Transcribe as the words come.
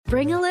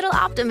Bring a little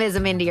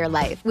optimism into your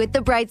life with The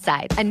Bright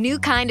Side, a new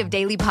kind of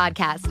daily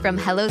podcast from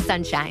Hello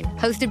Sunshine,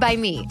 hosted by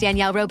me,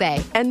 Danielle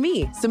Robay. And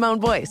me, Simone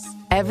Boyce.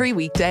 Every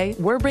weekday,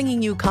 we're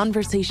bringing you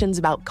conversations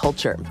about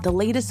culture, the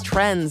latest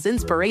trends,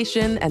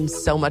 inspiration, and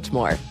so much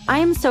more. I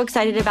am so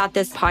excited about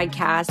this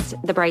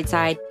podcast, The Bright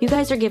Side. You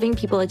guys are giving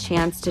people a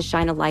chance to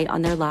shine a light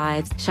on their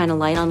lives, shine a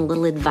light on a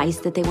little advice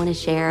that they want to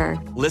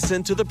share.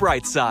 Listen to The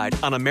Bright Side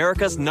on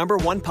America's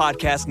 #1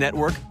 podcast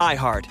network,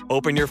 iHeart.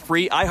 Open your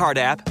free iHeart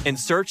app and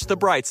search The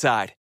Bright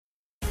Side.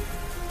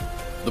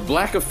 The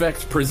Black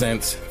Effect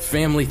presents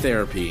Family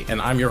Therapy,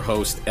 and I'm your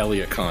host,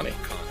 Elliot Connie.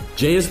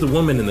 Jay is the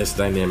woman in this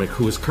dynamic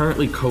who is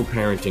currently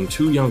co-parenting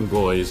 2 young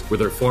boys with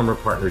her former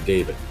partner,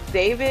 David.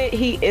 David,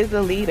 he is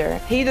a leader.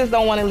 He just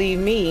don't want to leave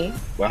me.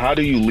 But how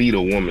do you lead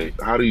a woman?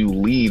 How do you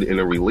lead in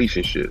a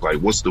relationship? Like,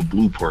 what's the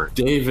blueprint?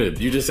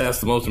 David, you just asked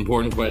the most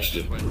important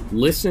question.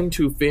 Listen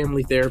to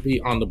Family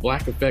Therapy on the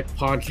Black Effect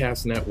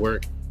Podcast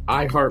Network,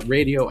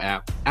 iHeartRadio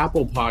app,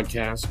 Apple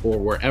Podcasts, or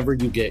wherever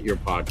you get your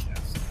podcasts.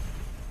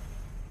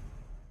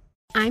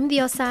 I'm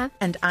Diosa.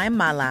 And I'm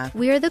Mala.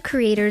 We are the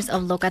creators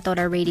of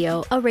Locatora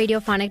Radio, a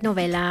radiophonic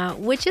novela,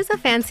 which is a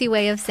fancy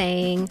way of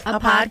saying a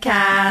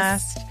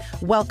podcast.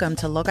 Welcome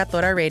to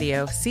Locatora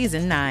Radio,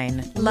 Season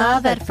 9.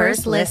 Love at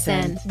first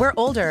listen. We're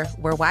older,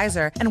 we're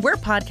wiser, and we're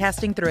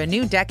podcasting through a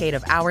new decade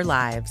of our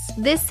lives.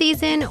 This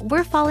season,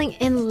 we're falling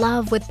in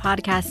love with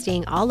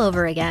podcasting all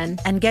over again.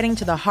 And getting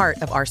to the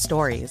heart of our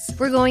stories.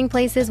 We're going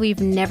places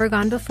we've never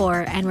gone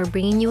before, and we're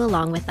bringing you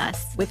along with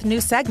us. With new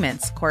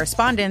segments,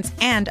 correspondence,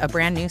 and a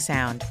brand new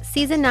sound.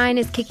 Season 9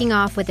 is kicking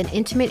off with an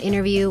intimate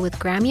interview with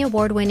Grammy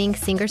Award-winning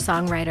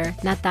singer-songwriter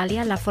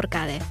Natalia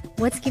Lafourcade.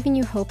 What's giving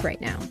you hope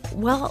right now?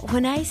 Well,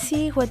 when I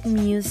see what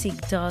music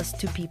does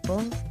to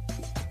people,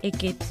 it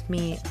gives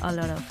me a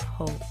lot of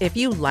hope. If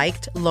you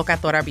liked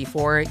Locatora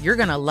before, you're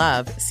going to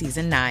love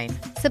Season 9.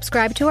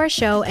 Subscribe to our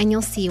show and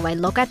you'll see why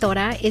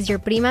Locatora is your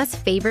prima's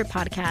favorite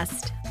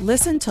podcast.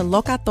 Listen to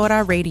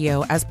Locatora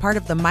Radio as part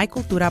of the My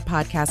Cultura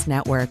Podcast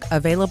Network,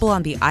 available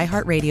on the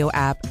iHeartRadio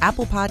app,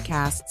 Apple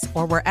Podcasts,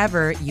 or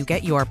wherever you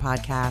get your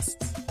podcasts.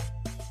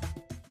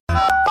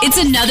 It's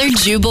another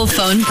Jubal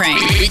phone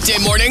prank. Weekday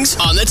mornings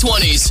on the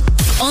 20s.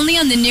 Only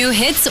on the new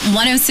hits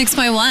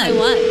 106.1.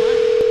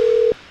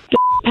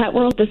 Pet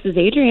World, this is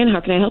Adrian. How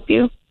can I help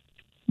you?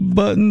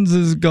 Buttons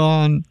is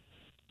gone.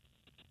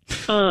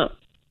 I'm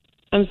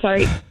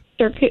sorry.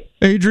 Sir,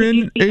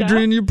 Adrian,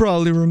 you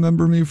probably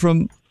remember me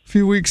from a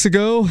few weeks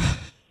ago.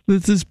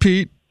 This is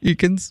Pete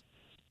Eakins.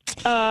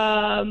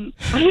 I'm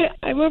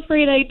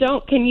afraid I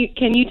don't. Can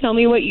you tell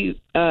me what you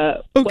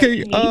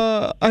Okay,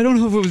 I don't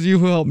know if it was you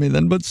who helped me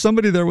then, but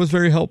somebody there was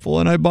very helpful,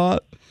 and I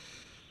bought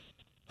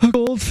a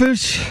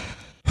goldfish.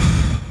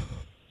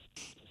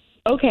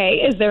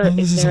 Okay, is there an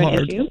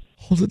issue?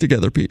 Hold it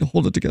together, Pete.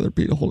 Hold it together,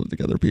 Pete. Hold it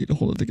together, Pete.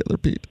 Hold it together,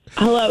 Pete.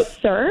 Hello,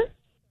 sir?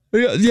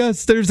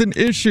 Yes, there's an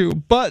issue.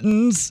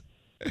 Buttons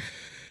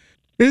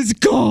is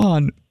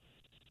gone.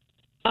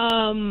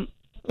 I'm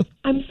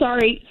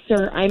sorry,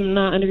 sir. I'm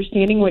not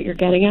understanding what you're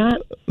getting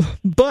at.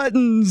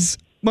 Buttons,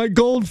 my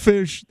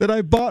goldfish that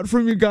I bought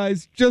from you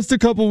guys just a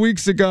couple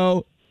weeks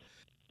ago.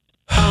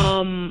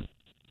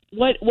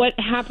 What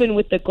happened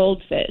with the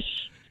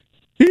goldfish?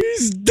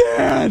 He's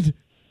dead.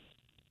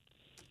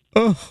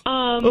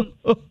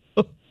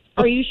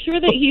 Are you sure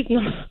that he's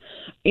not? Are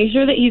you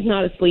sure that he's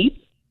not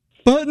asleep?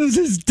 Buttons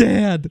is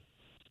dead.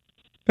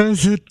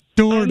 As a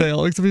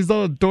doornail, except he's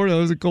not a doornail.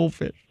 He's a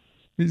goldfish.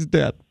 He's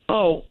dead.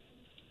 Oh,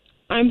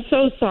 I'm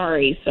so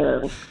sorry,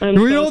 sir.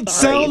 We don't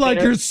sound like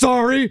you're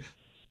sorry.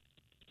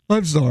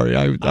 I'm sorry.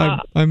 I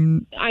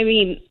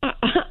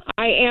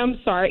am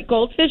sorry.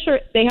 Goldfish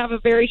they have a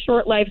very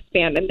short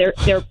lifespan, and they're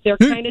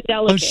kind of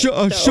delicate.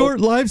 Short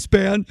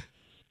lifespan.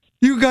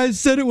 You guys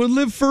said it would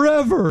live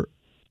forever.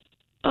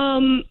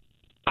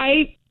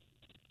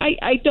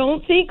 I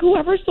don't think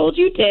whoever sold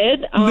you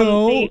did.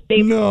 They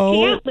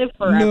can't live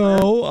forever.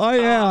 No, I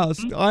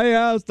asked.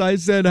 I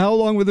said, how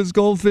long will this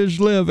goldfish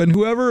live? And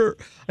whoever,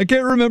 I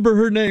can't remember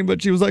her name,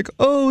 but she was like,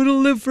 oh, it'll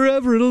live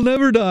forever. It'll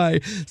never die.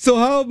 So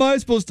how am I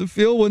supposed to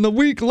feel when a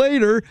week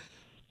later,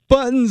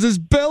 Buttons is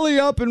belly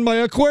up in my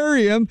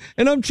aquarium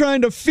and I'm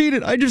trying to feed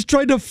it? I just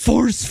tried to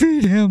force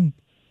feed him.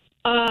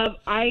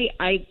 I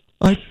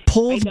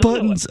pulled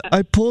Buttons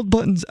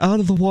out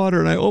of the water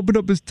and I opened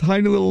up his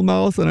tiny little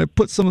mouth and I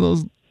put some of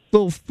those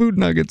little food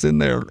nuggets in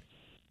there.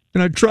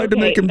 And I tried to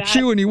make him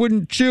chew and he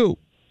wouldn't chew.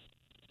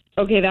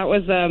 Okay, that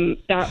was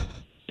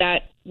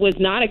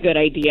not a good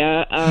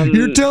idea.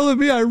 You're telling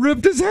me I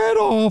ripped his head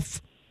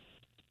off?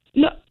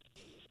 No.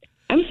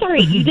 I'm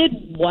sorry, you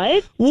did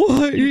what?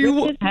 What? You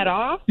ripped his head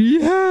off?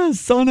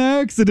 Yes, on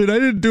accident. I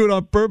didn't do it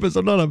on purpose.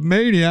 I'm not a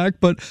maniac,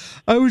 but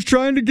I was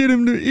trying to get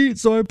him to eat,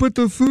 so I put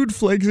the food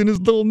flakes in his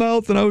little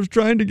mouth, and I was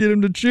trying to get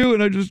him to chew,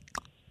 and I just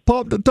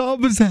popped the top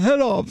of his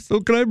head off. So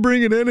can I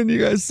bring it in and you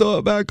guys sew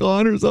it back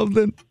on or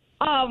something?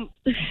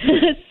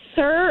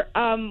 Sir,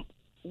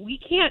 we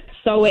can't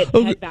sew it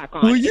head back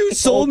on. Well, you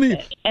sold me.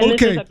 And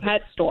okay. This is a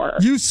pet store.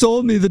 You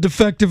sold me the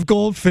defective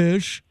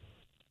goldfish.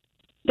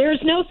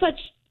 There's no such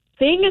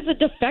thing as a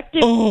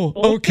defective Oh,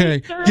 goldfish,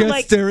 okay. sir. Yes,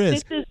 like, there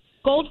is. This is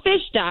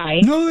goldfish dye.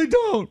 No, they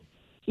don't.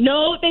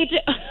 No, they do.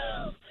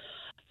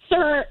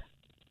 Sir,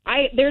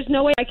 there's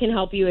no way I can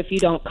help you if you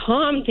don't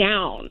calm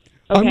down.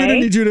 Okay? I'm going to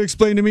need you to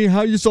explain to me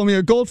how you sold me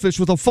a goldfish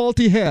with a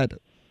faulty head.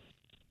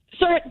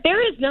 Sir,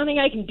 there is nothing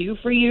I can do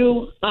for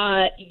you.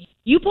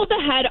 You pulled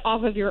the head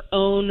off of your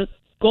own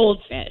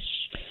goldfish.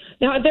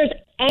 Now, if there's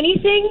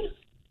anything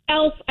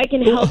else I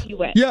can help you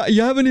with. Yeah,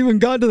 you haven't even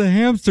got to the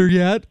hamster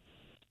yet.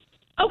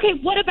 Okay,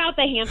 what about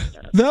the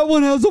hamster? That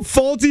one has a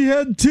faulty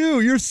head,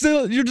 too. You're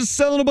just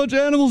selling a bunch of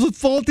animals with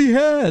faulty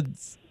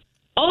heads.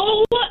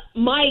 Oh,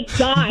 my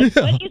God.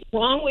 Yeah. What is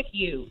wrong with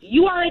you?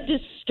 You are a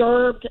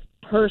disturbed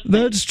person.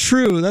 That's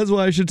true. That's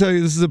why I should tell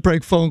you this is a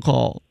prank phone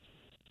call.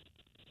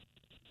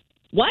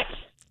 What?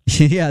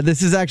 Yeah,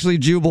 this is actually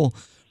Jubal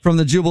from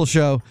the Jubal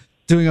Show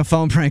doing a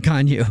phone prank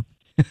on you.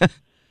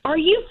 Are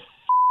you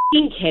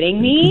f***ing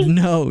kidding me?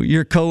 No,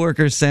 your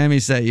coworker Sammy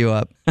set you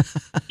up. Shut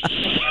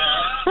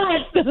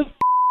the f***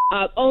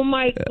 up. Oh,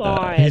 my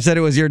God. He said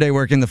it was your day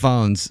working the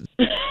phones.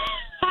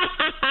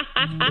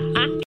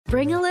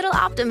 Bring a little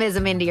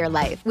optimism into your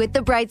life with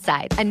The Bright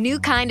Side, a new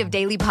kind of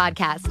daily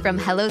podcast from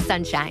Hello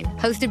Sunshine,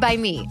 hosted by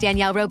me,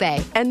 Danielle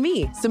Robay. And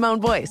me, Simone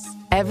Boyce.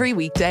 Every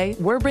weekday,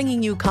 we're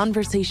bringing you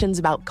conversations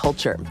about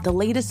culture, the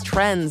latest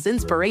trends,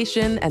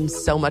 inspiration, and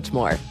so much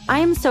more. I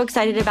am so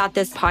excited about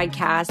this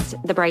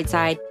podcast, The Bright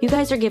Side. You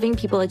guys are giving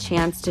people a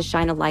chance to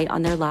shine a light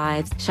on their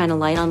lives, shine a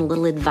light on a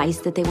little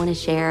advice that they want to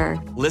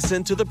share.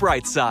 Listen to The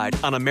Bright Side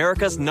on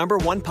America's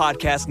 #1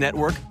 podcast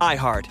network,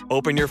 iHeart.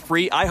 Open your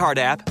free iHeart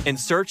app and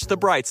search The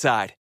Bright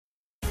Side.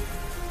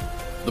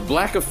 The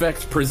Black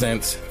Effect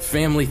presents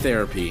Family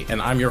Therapy,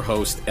 and I'm your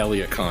host,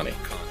 Elliot Connie.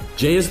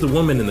 Jay is the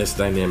woman in this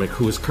dynamic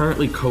who is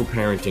currently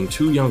co-parenting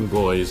 2 young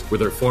boys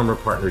with her former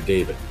partner,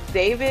 David.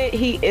 David,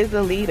 he is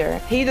a leader.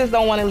 He just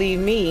don't want to leave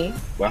me.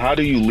 But how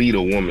do you lead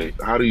a woman?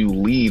 How do you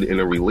lead in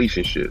a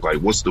relationship? Like,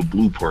 what's the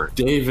blueprint?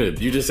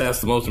 David, you just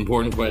asked the most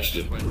important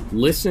question.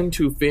 Listen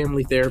to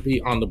Family Therapy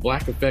on the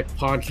Black Effect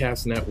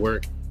Podcast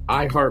Network,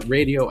 iHeart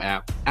Radio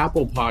app,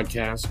 Apple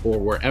Podcasts, or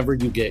wherever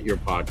you get your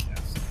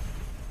podcasts.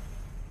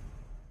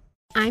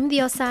 I'm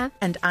Diosa.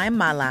 And I'm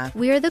Mala.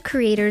 We are the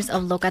creators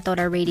of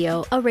Locatora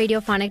Radio, a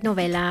radiophonic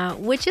novela,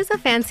 which is a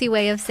fancy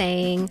way of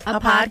saying a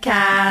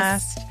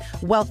podcast.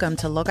 Welcome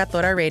to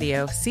Locatora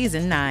Radio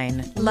Season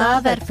 9.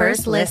 Love at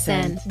first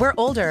listen. We're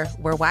older,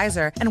 we're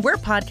wiser, and we're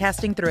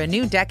podcasting through a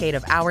new decade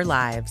of our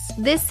lives.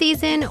 This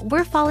season,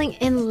 we're falling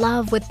in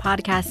love with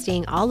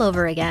podcasting all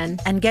over again.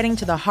 And getting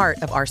to the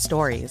heart of our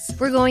stories.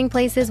 We're going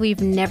places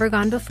we've never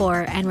gone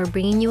before, and we're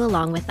bringing you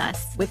along with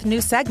us. With new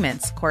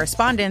segments,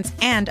 correspondence,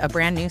 and a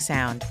brand new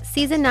sound.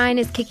 Season 9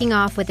 is kicking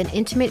off with an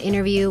intimate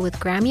interview with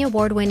Grammy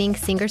Award-winning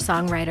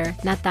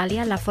singer-songwriter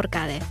Natalia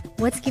Lafourcade.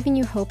 What's giving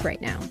you hope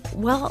right now?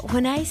 Well,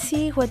 when I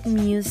see what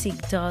music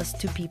does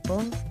to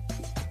people,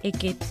 it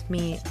gives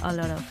me a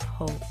lot of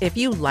hope. If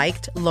you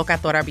liked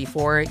Locatora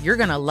before, you're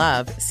going to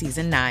love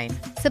Season 9.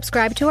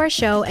 Subscribe to our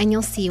show and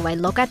you'll see why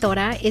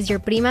Locatora is your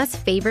prima's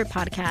favorite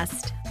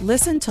podcast.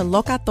 Listen to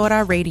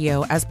Locatora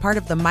Radio as part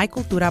of the My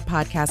Cultura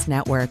Podcast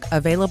Network,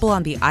 available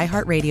on the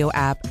iHeart Radio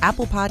app,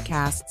 Apple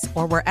Podcasts,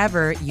 or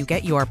wherever you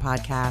get your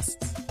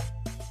podcasts.